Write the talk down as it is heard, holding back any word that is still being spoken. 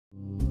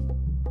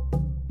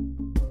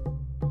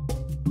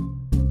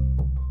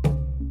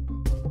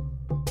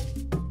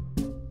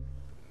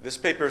This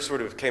paper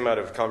sort of came out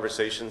of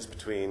conversations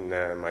between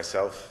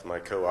myself, my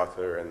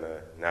co-author, and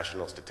the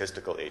National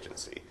Statistical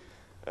Agency.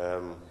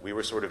 We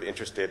were sort of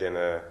interested in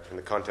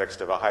the context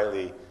of a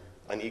highly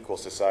unequal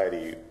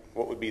society,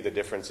 what would be the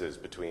differences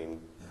between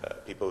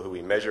people who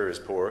we measure as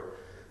poor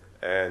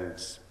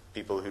and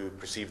people who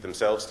perceive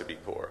themselves to be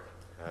poor.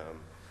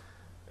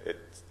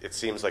 It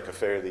seems like a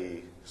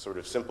fairly sort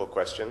of simple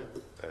question,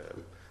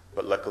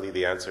 but luckily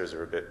the answers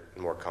are a bit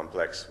more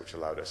complex, which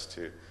allowed us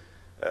to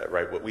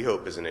write what we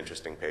hope is an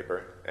interesting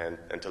paper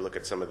and to look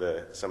at some of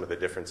the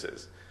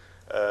differences.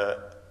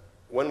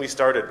 When we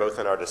started, both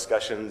in our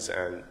discussions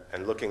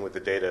and looking with the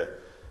data,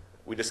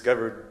 we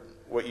discovered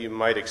what you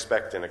might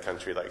expect in a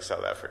country like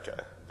South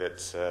Africa,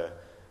 that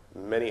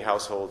many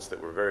households that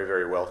were very,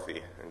 very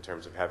wealthy in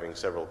terms of having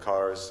several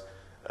cars,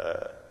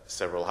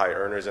 several high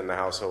earners in the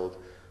household,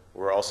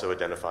 were also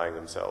identifying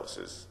themselves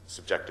as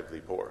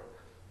subjectively poor.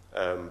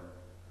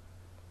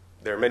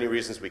 There are many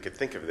reasons we could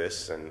think of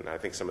this, and I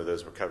think some of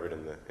those were covered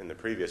in the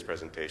previous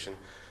presentation,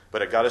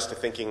 but it got us to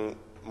thinking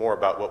more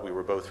about what we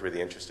were both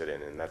really interested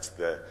in, and that's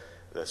the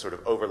sort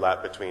of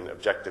overlap between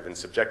objective and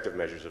subjective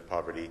measures of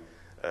poverty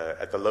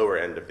at the lower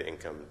end of the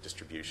income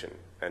distribution.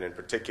 And in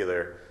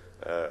particular,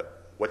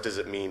 what does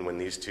it mean when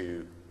these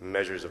two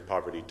measures of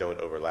poverty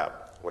don't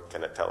overlap? What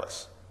can it tell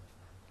us?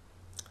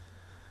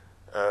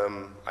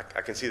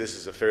 I can see this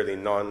is a fairly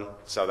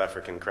non-South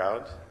African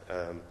crowd.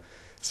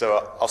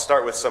 So I'll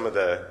start with some of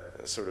the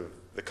sort of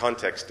the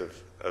context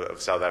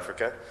of South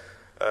Africa.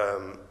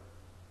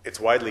 It's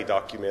widely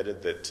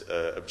documented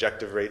that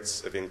objective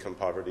rates of income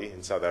poverty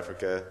in South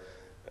Africa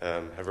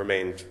have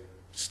remained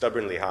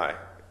stubbornly high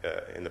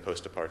in the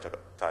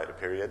post-apartheid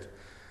period.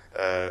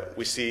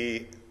 We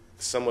see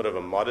somewhat of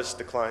a modest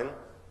decline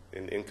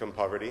in income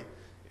poverty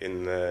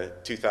in the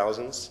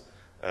 2000s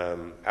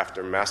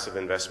after massive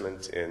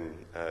investment in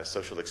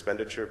social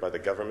expenditure by the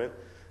government,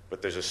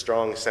 but there's a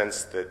strong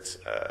sense that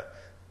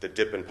the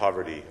dip in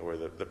poverty, or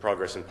the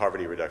progress in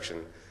poverty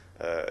reduction,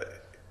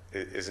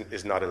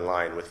 is not in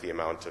line with the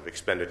amount of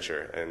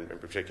expenditure, and in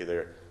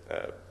particular,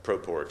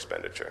 pro-poor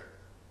expenditure.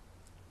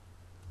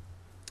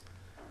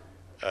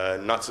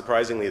 Not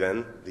surprisingly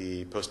then,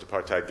 the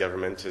post-apartheid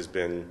government has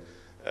been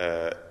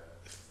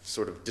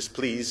sort of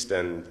displeased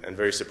and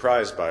very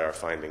surprised by our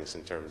findings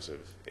in terms of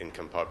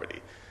income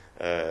poverty.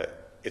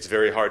 It's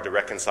very hard to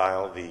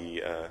reconcile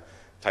the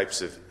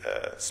types of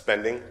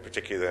spending,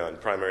 particularly on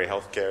primary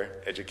health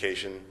care,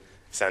 education,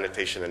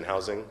 sanitation, and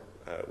housing,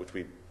 which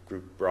we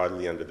group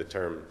broadly under the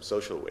term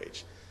social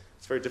wage.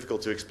 It's very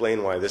difficult to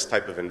explain why this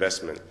type of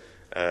investment,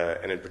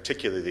 and in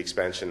particular the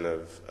expansion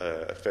of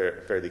a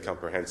fairly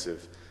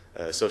comprehensive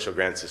social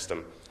grant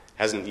system,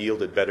 hasn't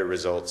yielded better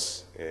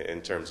results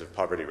in terms of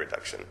poverty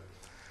reduction.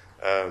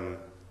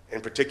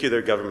 In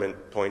particular,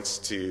 government points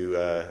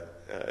to,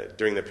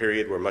 during the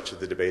period where much of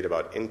the debate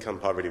about income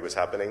poverty was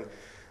happening,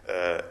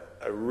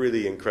 a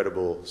really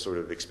incredible sort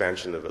of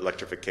expansion of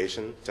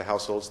electrification to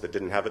households that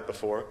didn't have it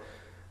before,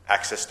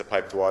 access to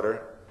piped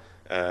water,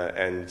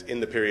 and in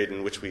the period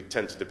in which we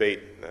tend to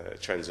debate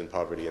trends in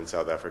poverty in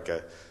South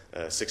Africa,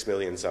 6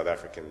 million South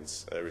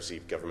Africans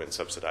received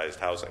government-subsidized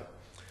housing.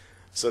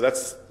 So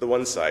that's the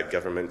one side.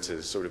 Government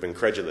is sort of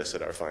incredulous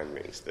at our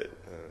findings that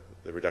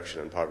the reduction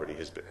in poverty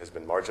has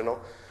been marginal.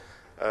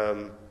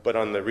 But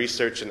on the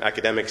research and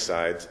academic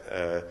side,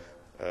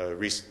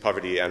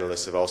 poverty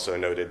analysts have also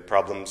noted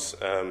problems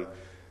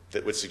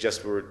that would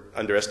suggest we're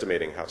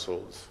underestimating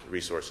households'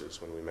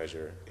 resources when we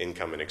measure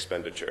income and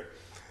expenditure.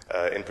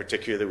 In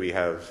particular, we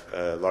have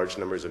large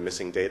numbers of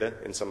missing data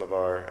in some of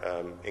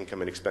our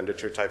income and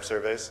expenditure type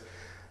surveys.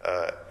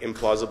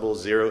 Implausible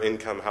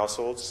zero-income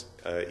households,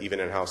 even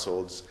in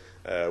households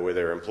where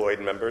there are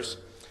employed members,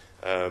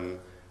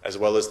 as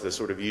well as the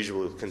sort of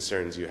usual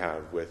concerns you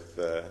have with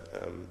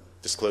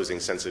disclosing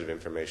sensitive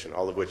information,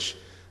 all of which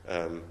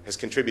has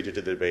contributed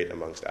to the debate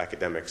amongst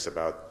academics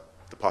about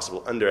the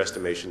possible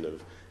underestimation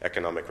of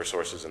economic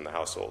resources in the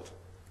household.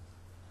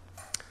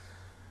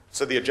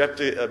 So the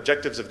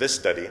objectives of this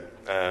study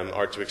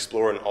are to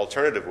explore an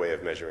alternative way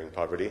of measuring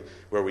poverty,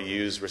 where we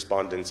use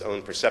respondents'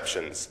 own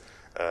perceptions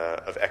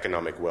of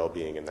economic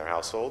well-being in their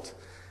household.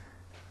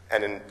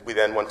 And we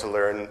then want to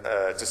learn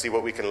to see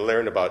what we can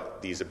learn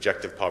about these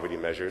objective poverty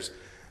measures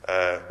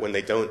when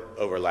they don't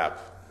overlap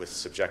with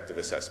subjective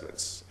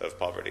assessments of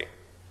poverty.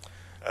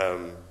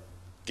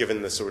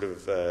 Given the sort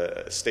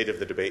of state of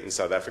the debate in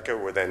South Africa,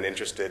 we're then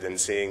interested in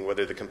seeing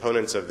whether the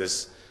components of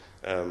this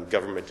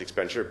government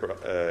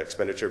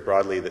expenditure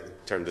broadly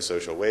termed the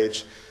social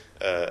wage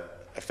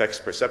affects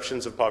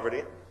perceptions of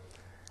poverty,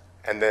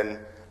 and then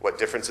what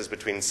differences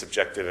between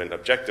subjective and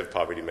objective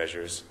poverty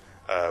measures,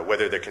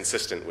 whether they're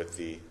consistent with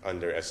the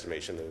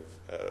underestimation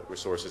of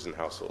resources in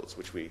households,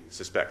 which we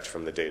suspect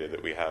from the data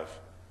that we have.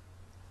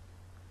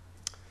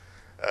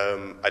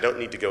 I don't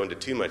need to go into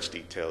too much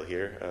detail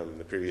here.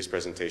 The previous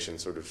presentation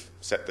sort of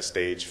set the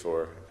stage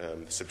for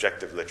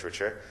subjective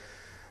literature.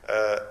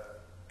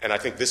 And I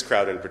think this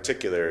crowd in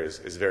particular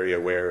is very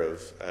aware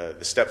of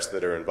the steps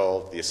that are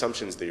involved, the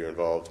assumptions that are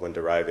involved when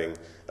deriving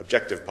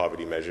objective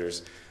poverty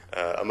measures,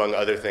 Among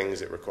other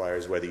things, it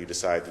requires whether you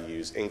decide to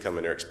use income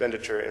and or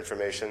expenditure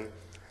information,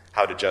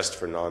 how to adjust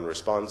for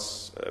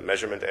non-response,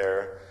 measurement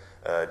error,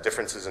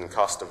 differences in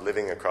cost of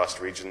living across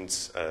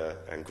regions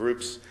and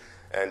groups,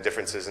 and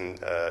differences in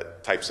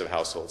types of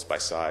households by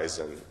size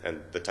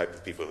and the type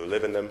of people who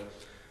live in them,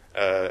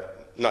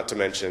 not to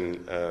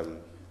mention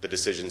the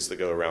decisions that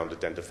go around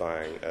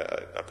identifying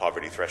a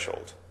poverty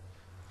threshold.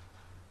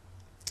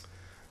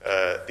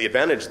 The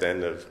advantage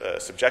then of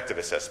subjective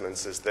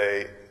assessments is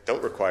they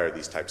don't require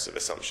these types of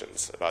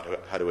assumptions about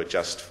how to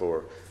adjust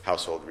for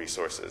household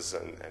resources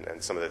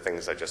and some of the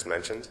things I just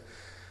mentioned.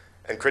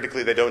 And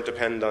critically, they don't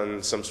depend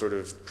on some sort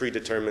of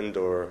predetermined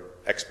or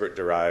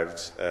expert-derived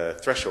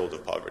threshold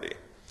of poverty.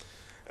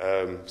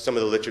 Some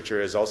of the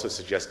literature has also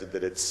suggested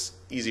that it's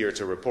easier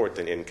to report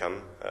than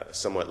income,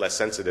 somewhat less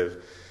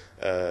sensitive,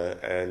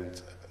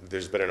 and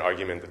there's been an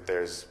argument that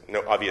there's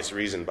no obvious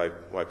reason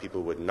why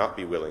people would not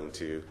be willing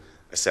to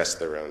assess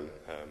their own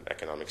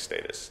economic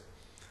status.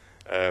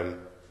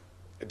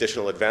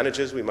 Additional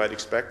advantages we might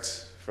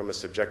expect from a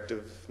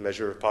subjective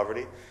measure of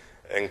poverty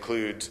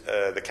include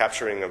the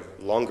capturing of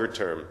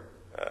longer-term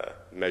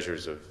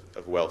measures of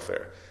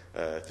welfare,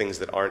 things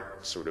that aren't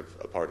sort of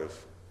a part of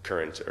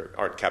current or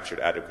aren't captured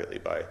adequately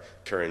by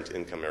current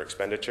income or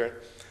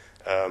expenditure,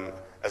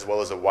 as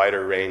well as a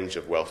wider range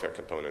of welfare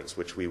components,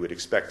 which we would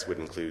expect would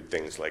include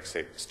things like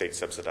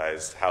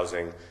state-subsidized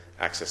housing,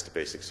 access to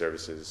basic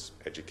services,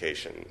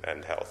 education,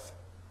 and health.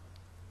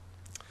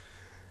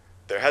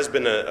 There has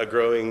been a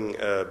growing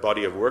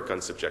body of work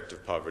on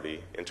subjective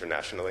poverty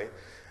internationally,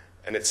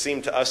 and it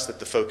seemed to us that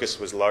the focus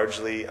was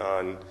largely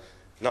on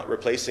not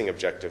replacing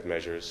objective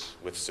measures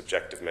with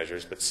subjective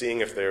measures, but seeing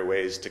if there are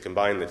ways to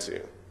combine the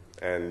two.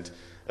 And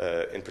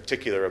in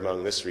particular,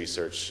 among this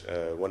research,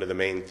 one of the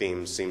main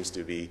themes seems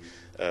to be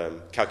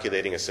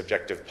calculating a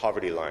subjective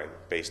poverty line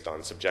based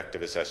on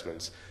subjective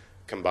assessments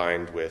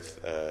combined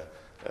with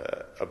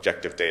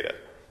objective data.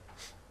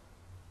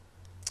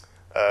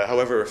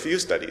 However, a few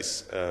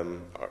studies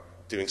are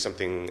doing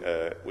something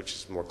which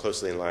is more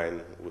closely in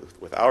line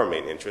with our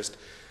main interest,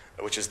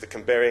 which is the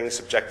comparing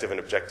subjective and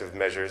objective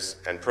measures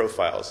and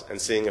profiles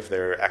and seeing if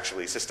there are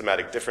actually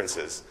systematic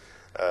differences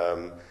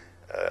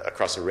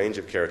across a range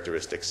of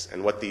characteristics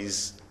and what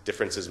these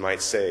differences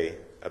might say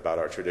about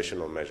our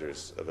traditional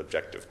measures of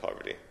objective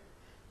poverty.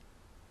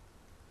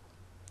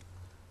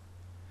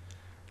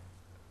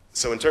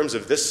 So in terms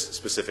of this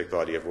specific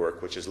body of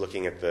work, which is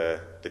looking at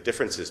the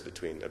differences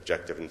between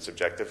objective and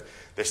subjective,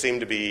 there seem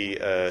to be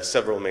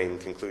several main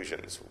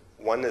conclusions.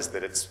 One is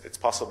that it's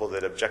possible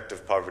that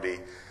objective poverty,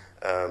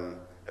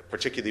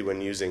 particularly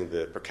when using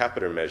the per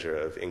capita measure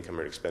of income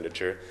or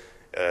expenditure,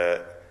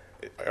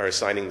 are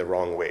assigning the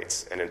wrong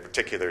weights, and in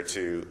particular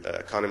to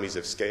economies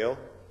of scale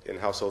in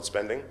household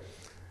spending,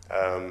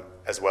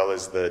 as well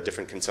as the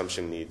different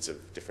consumption needs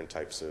of different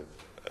types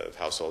of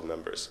household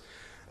members.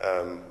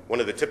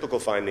 One of the typical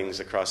findings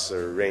across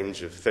a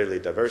range of fairly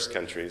diverse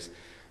countries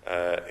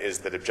is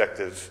that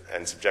objective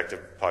and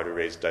subjective poverty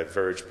rates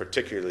diverge,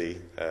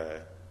 particularly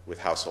with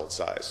household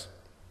size.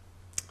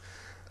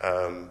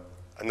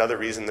 Another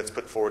reason that's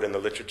put forward in the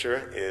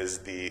literature is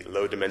the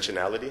low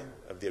dimensionality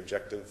of the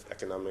objective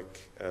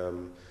economic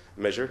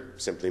measure,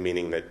 simply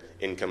meaning that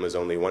income is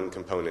only one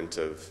component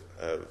of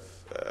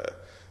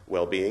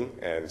well-being,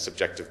 and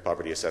subjective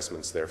poverty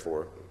assessments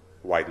therefore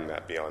widen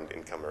that beyond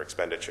income or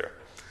expenditure.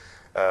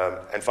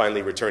 And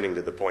finally, returning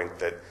to the point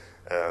that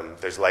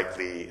there's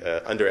likely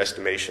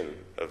underestimation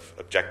of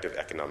objective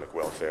economic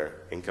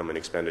welfare, income and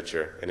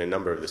expenditure in a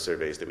number of the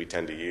surveys that we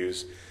tend to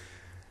use,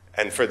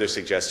 and further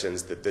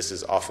suggestions that this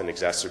is often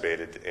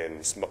exacerbated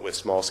with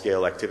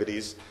small-scale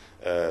activities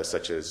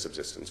such as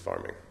subsistence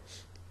farming.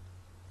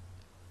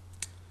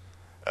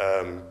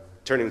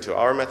 Turning to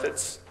our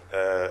methods,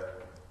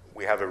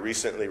 we have a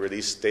recently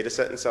released data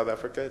set in South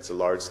Africa. It's a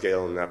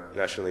large-scale and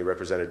nationally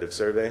representative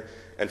survey,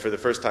 and for the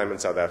first time in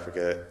South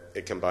Africa,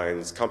 it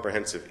combines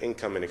comprehensive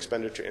income and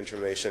expenditure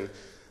information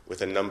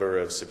with a number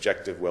of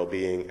subjective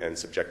well-being and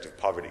subjective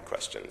poverty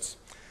questions.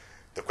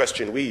 The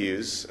question we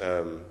use,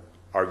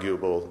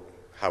 arguable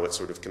how it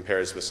sort of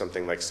compares with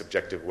something like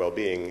subjective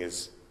well-being,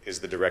 is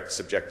the direct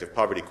subjective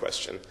poverty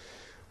question,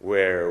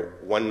 where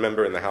one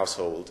member in the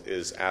household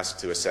is asked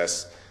to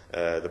assess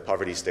the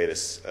poverty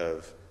status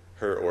of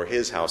her or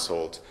his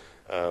household,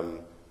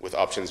 with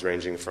options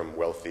ranging from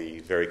wealthy,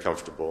 very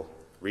comfortable,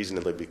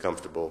 reasonably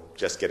comfortable,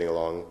 just getting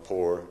along,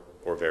 poor,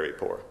 or very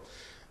poor.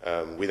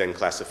 We then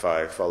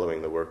classify,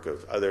 following the work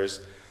of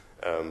others,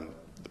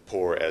 the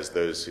poor as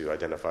those who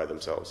identify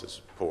themselves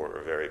as poor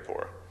or very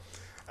poor.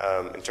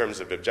 In terms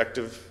of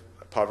objective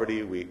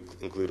poverty, we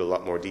include a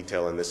lot more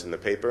detail in this in the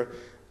paper,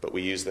 but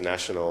we use the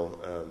national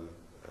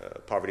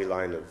poverty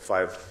line of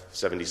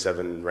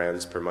 577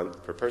 rands per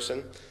month per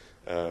person.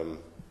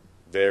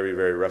 Very,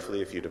 very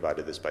roughly, if you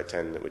divided this by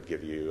 10, it would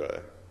give you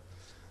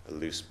a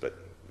loose but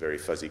very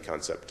fuzzy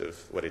concept of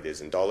what it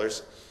is in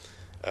dollars.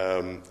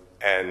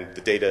 And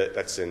the data,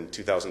 that's in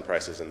 2000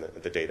 prices, and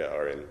the data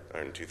are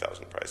in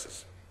 2000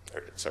 prices,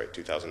 or, sorry,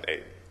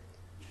 2008.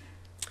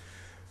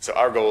 So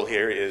our goal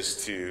here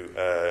is to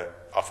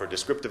offer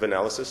descriptive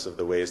analysis of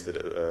the ways that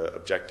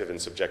objective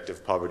and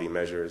subjective poverty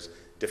measures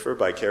differ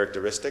by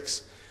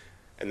characteristics.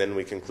 And then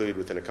we conclude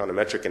with an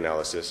econometric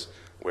analysis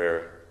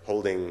where,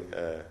 holding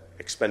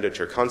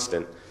expenditure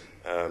constant,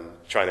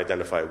 try and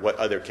identify what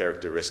other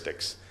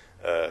characteristics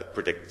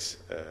predict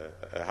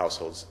a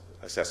household's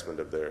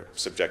assessment of their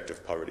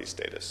subjective poverty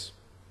status.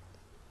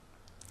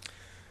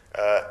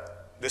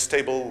 This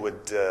table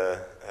would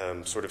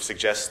sort of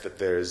suggest that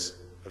there's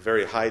a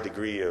very high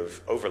degree of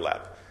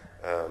overlap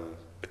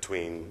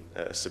between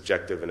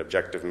subjective and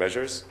objective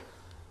measures.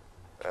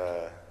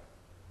 I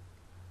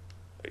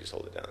just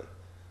hold it down.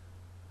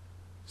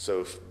 So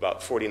about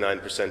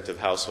 49% of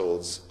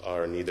households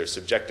are neither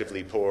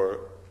subjectively poor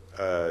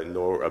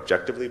nor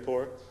objectively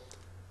poor,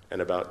 and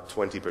about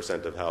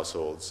 20% of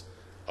households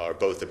are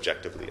both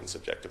objectively and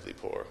subjectively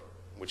poor,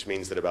 which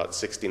means that about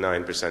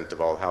 69%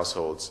 of all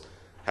households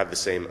have the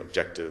same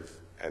objective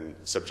and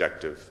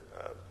subjective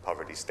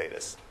poverty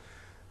status.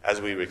 As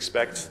we would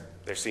expect,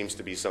 there seems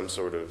to be some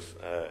sort of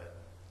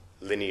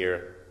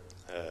linear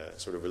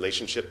sort of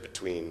relationship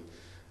between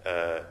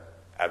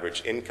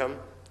average income,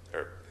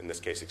 or in this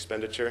case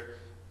expenditure,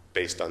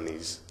 based on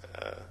these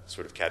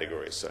sort of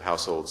categories. So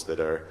households that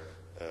are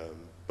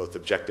both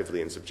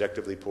objectively and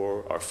subjectively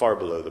poor are far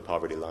below the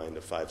poverty line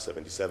of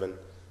 577.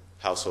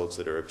 Households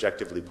that are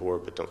objectively poor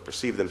but don't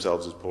perceive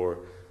themselves as poor,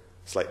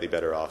 slightly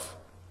better off,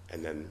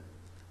 and then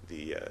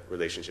the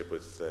relationship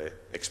with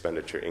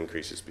expenditure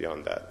increases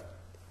beyond that.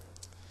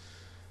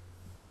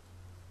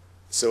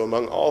 So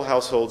among all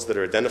households that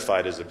are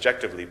identified as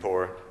objectively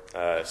poor,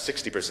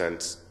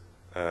 60%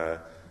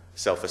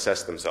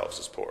 self-assess themselves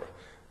as poor.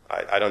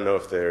 I don't know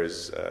if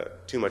there's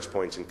too much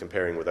point in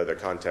comparing with other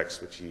contexts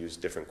which use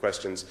different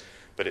questions,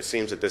 but it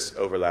seems that this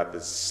overlap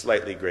is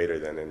slightly greater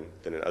than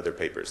in other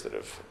papers that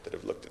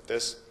have looked at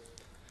this.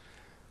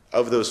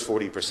 Of those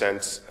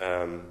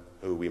 40%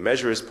 who we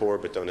measure as poor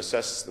but don't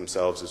assess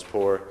themselves as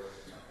poor,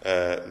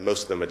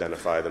 most of them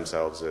identify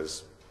themselves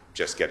as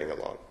just getting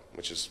along,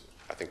 which is,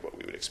 I think, what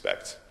we would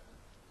expect.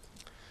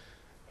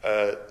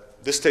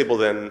 This table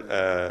then,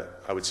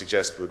 I would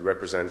suggest, would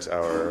represent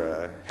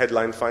our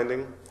headline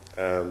finding.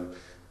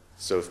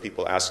 So if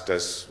people asked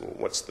us,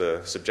 what's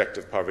the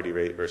subjective poverty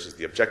rate versus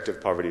the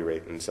objective poverty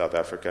rate in South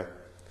Africa,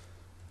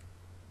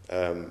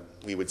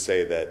 we would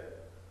say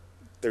that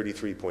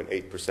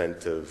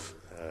 33.8% of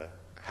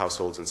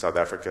households in South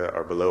Africa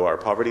are below our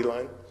poverty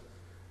line,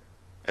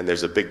 and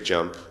there's a big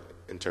jump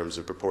in terms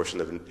of proportion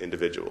of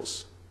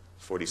individuals.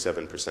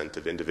 47%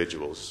 of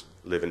individuals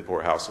live in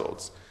poor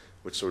households,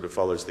 which sort of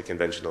follows the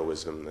conventional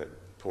wisdom that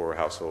poor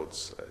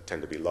households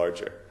tend to be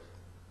larger.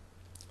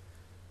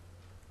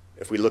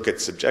 If we look at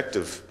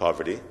subjective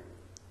poverty,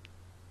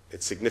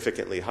 it's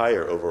significantly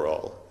higher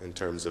overall in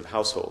terms of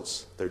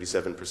households.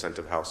 37%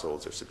 of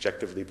households are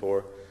subjectively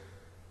poor,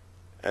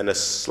 and a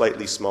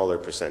slightly smaller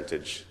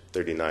percentage,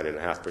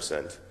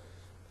 39.5%,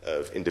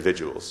 of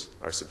individuals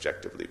are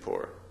subjectively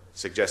poor,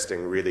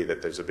 suggesting really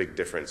that there's a big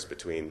difference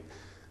between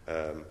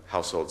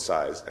household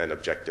size and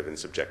objective and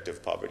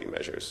subjective poverty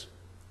measures.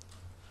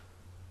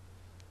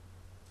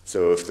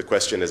 So if the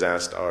question is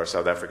asked, are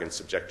South Africans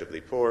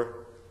subjectively poor,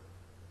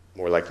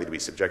 more likely to be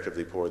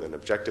subjectively poor than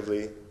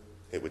objectively,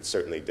 it would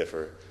certainly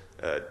differ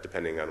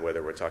depending on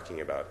whether we're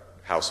talking about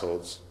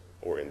households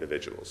or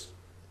individuals.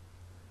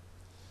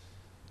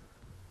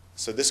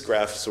 So this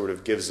graph sort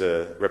of gives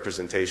a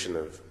representation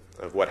of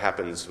what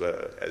happens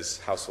as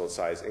household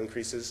size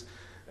increases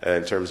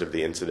in terms of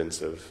the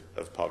incidence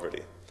of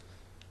poverty.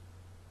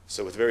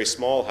 So with very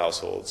small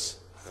households,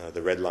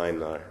 the red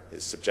line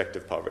is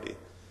subjective poverty.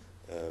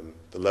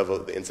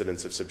 The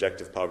incidence of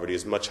subjective poverty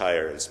is much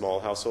higher in small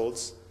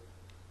households.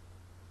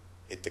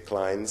 It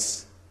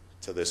declines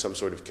till there's some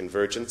sort of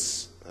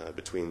convergence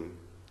between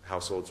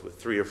households with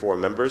 3 or 4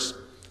 members.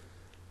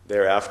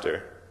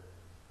 Thereafter,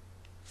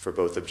 for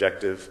both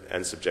objective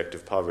and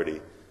subjective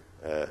poverty,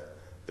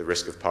 the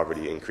risk of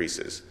poverty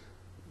increases.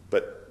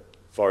 But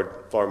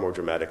far more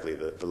dramatically,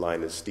 the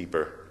line is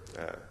steeper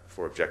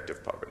for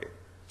objective poverty.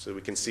 So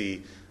we can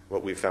see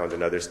what we've found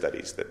in other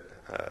studies, that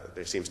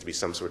there seems to be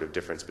some sort of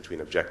difference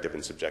between objective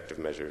and subjective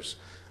measures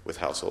with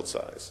household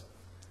size.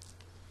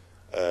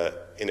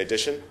 In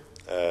addition,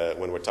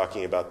 when we're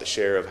talking about the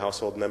share of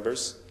household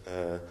members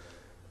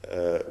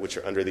which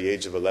are under the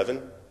age of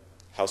 11,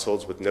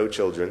 households with no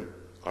children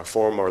are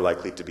far more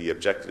likely to be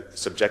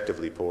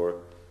subjectively poor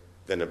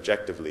than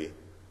objectively,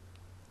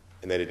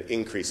 and that it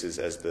increases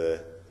as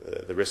the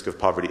risk of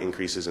poverty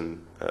increases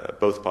in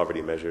both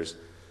poverty measures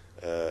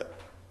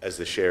as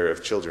the share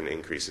of children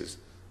increases.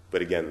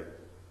 But again,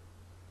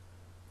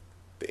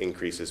 the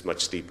increase is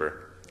much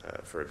steeper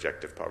for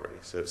objective poverty.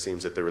 So it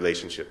seems that the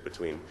relationship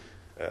between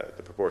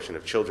the proportion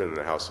of children in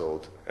the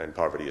household and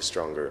poverty is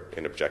stronger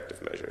in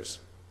objective measures.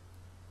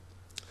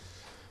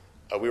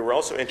 We were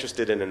also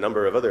interested in a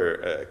number of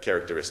other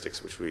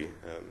characteristics which we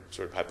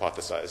sort of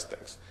hypothesized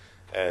things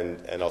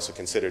and also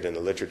considered in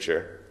the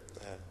literature.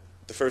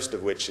 The first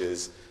of which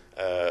is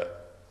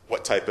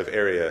what type of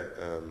area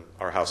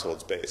are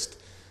households based.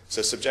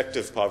 So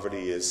subjective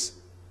poverty is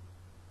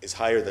is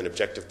higher than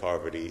objective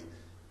poverty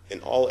in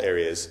all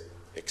areas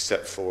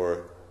except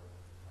for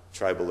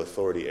tribal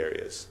authority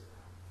areas,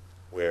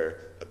 where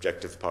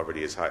objective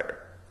poverty is higher.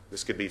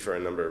 This could be for a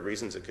number of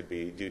reasons. It could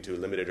be due to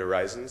limited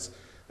horizons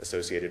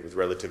associated with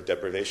relative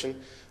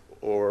deprivation,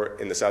 or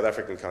in the South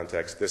African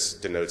context, this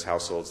denotes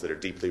households that are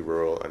deeply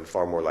rural and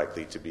far more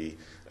likely to be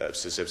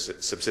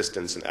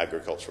subsistence and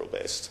agricultural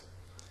based.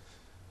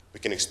 We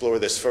can explore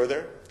this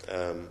further.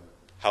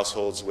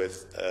 Households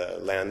with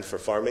land for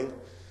farming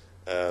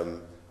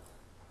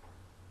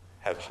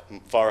have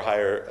far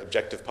higher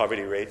objective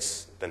poverty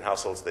rates than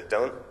households that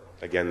don't.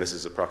 Again, this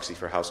is a proxy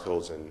for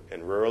households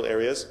in rural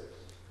areas.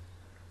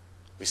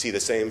 We see the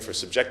same for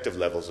subjective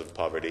levels of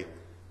poverty,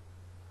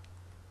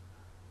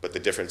 but the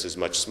difference is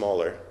much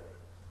smaller.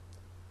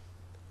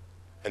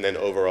 And then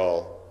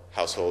overall,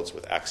 households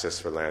with access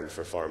for land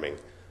for farming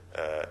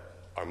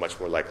are much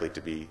more likely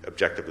to be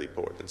objectively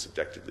poor than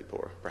subjectively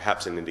poor.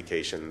 Perhaps an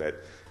indication that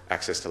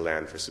access to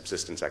land for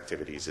subsistence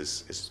activities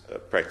is a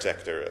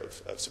protector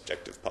of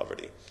subjective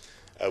poverty.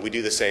 We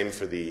do the same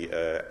for the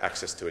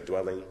access to a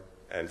dwelling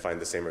and find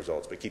the same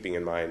results, but keeping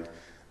in mind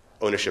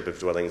ownership of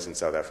dwellings in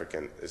South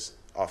Africa is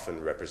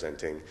often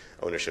representing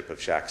ownership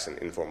of shacks and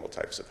informal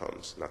types of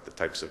homes, not the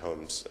types of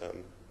homes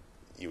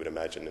you would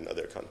imagine in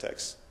other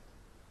contexts.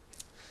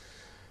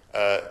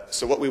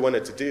 So what we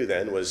wanted to do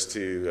then was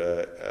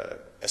to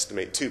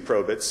estimate two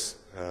probits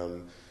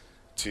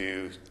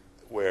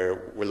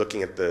where we're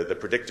looking at the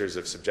predictors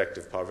of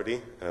subjective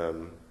poverty.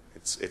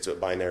 It's a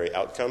binary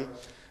outcome.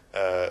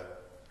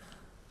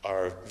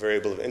 Our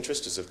variable of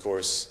interest is, of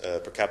course,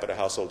 per capita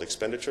household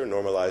expenditure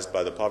normalized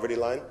by the poverty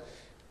line,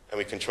 and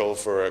we control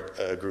for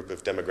a group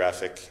of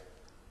demographic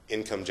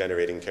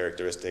income-generating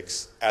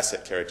characteristics,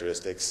 asset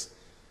characteristics,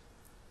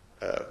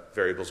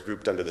 variables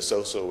grouped under the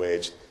social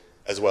wage,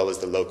 as well as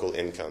the local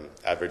income,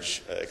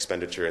 average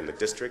expenditure in the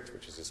district,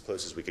 which is as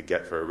close as we could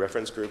get for a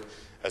reference group,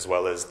 as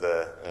well as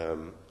the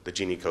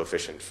Gini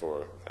coefficient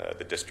for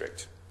the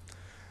district.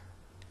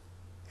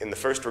 In the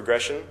first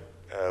regression,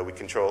 we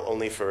control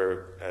only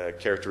for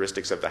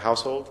characteristics of the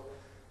household,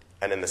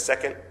 and in the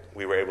second,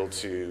 we were able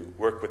to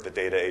work with the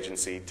data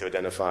agency to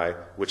identify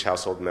which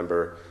household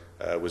member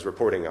was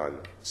reporting on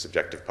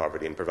subjective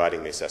poverty and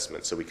providing the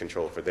assessment, so we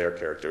control for their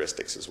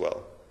characteristics as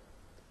well.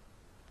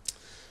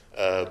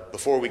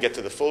 Before we get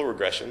to the full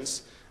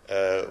regressions,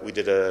 we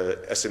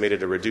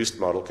estimated a reduced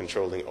model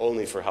controlling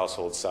only for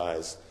household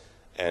size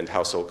and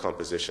household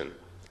composition.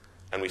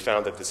 And we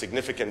found that the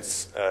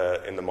significance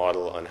in the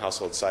model on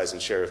household size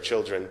and share of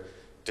children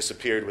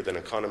disappeared with an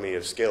economy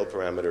of scale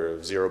parameter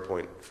of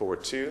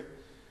 0.42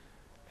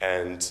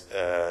 and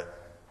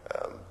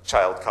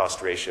child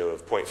cost ratio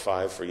of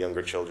 0.5 for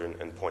younger children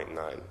and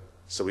 0.9.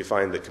 So we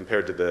find that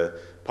compared to the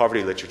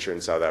poverty literature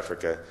in South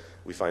Africa,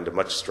 we find a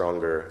much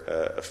stronger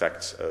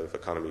effect of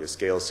economy of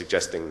scale,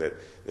 suggesting that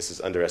this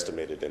is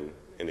underestimated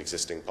in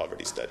existing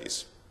poverty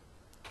studies.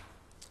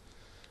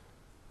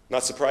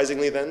 Not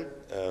surprisingly then,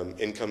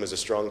 income is a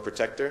strong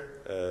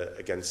protector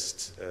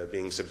against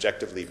being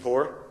subjectively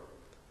poor,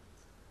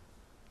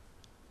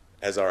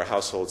 as are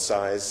household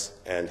size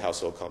and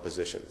household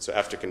composition. So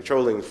after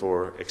controlling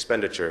for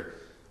expenditure,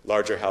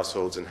 larger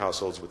households and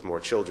households with more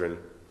children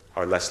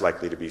are less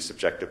likely to be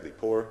subjectively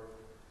poor.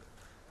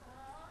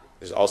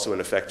 There's also an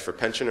effect for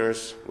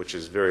pensioners, which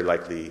is very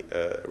likely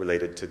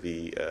related to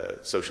the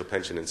social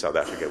pension in South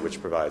Africa,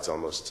 which provides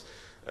almost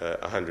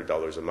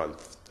 $100 a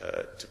month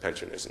to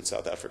pensioners in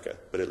South Africa.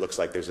 But it looks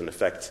like there's an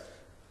effect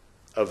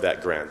of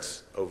that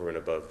grant over and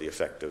above the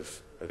effect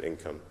of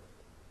income.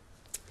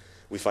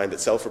 We find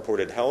that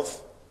self-reported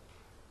health,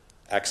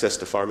 access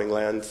to farming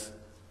land,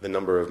 the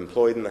number of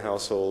employed in the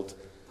household,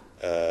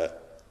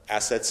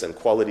 assets and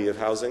quality of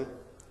housing,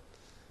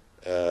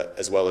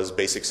 as well as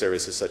basic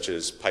services such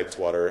as piped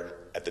water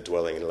at the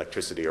dwelling and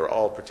electricity are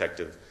all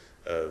protective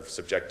of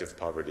subjective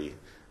poverty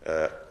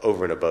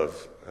over and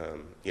above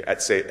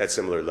at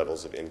similar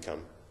levels of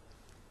income.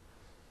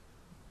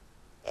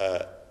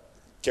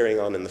 Carrying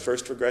on in the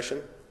first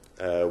regression,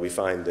 we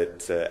find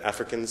that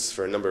Africans,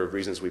 for a number of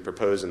reasons we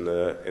propose in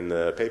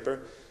the paper,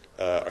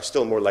 are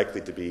still more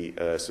likely to be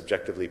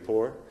subjectively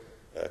poor,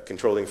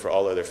 controlling for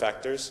all other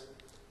factors,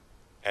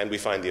 and we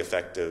find the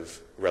effect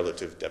of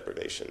relative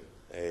deprivation.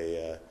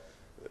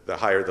 The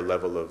higher the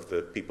level of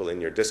the people in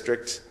your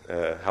district,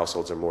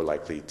 households are more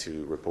likely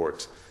to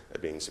report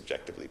being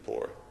subjectively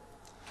poor.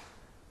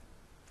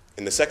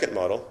 In the second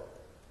model,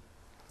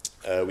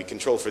 we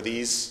control for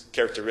these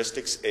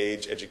characteristics: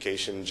 age,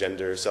 education,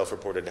 gender,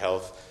 self-reported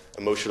health,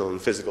 emotional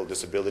and physical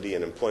disability,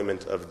 and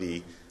employment of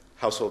the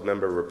household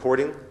member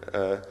reporting,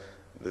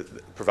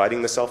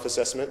 providing the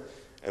self-assessment.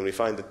 And we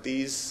find that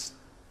these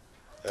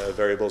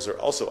variables are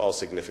also all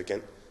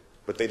significant,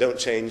 but they don't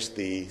change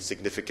the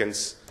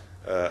significance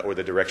or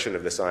the direction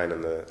of the sign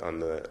on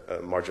the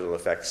marginal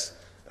effects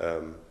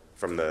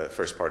from the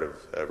first part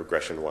of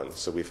regression 1.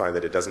 So we find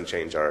that it doesn't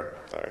change our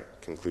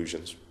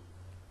conclusions.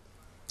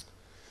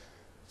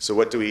 So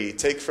what do we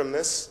take from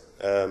this?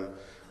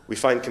 We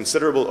find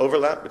considerable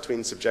overlap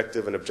between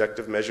subjective and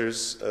objective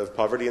measures of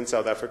poverty in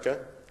South Africa.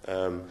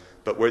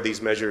 But where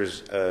these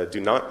measures do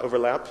not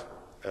overlap,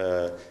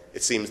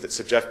 it seems that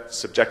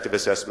subjective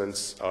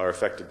assessments are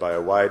affected by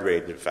a wide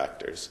range of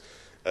factors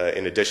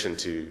in addition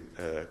to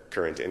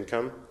current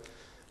income.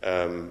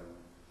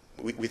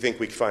 We think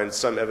we can find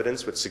some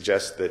evidence which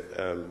suggests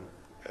that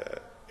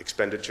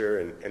expenditure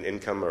and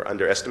income are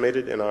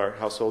underestimated in our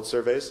household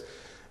surveys,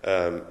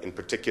 in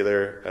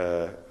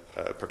particular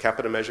per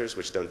capita measures,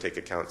 which don't take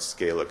account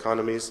scale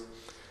economies.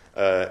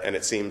 And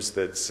it seems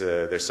that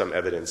there's some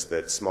evidence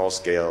that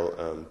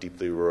small-scale,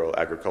 deeply rural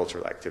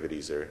agricultural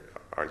activities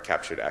aren't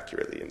captured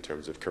accurately in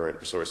terms of current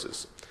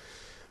resources.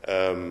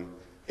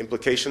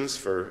 Implications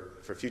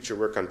for future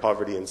work on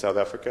poverty in South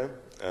Africa.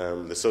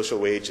 The social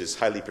wage is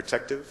highly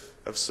protective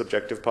of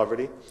subjective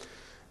poverty.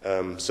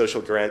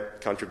 Social grant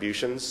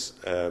contributions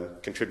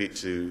contribute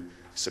to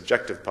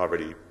subjective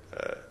poverty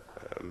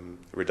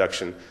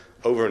reduction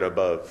over and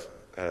above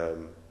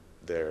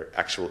their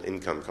actual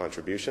income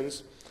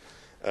contributions.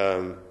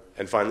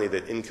 And finally,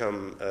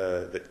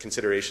 that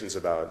considerations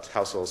about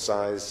household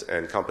size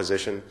and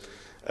composition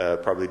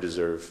probably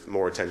deserve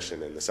more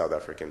attention in the South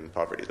African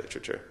poverty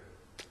literature.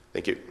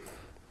 Thank you.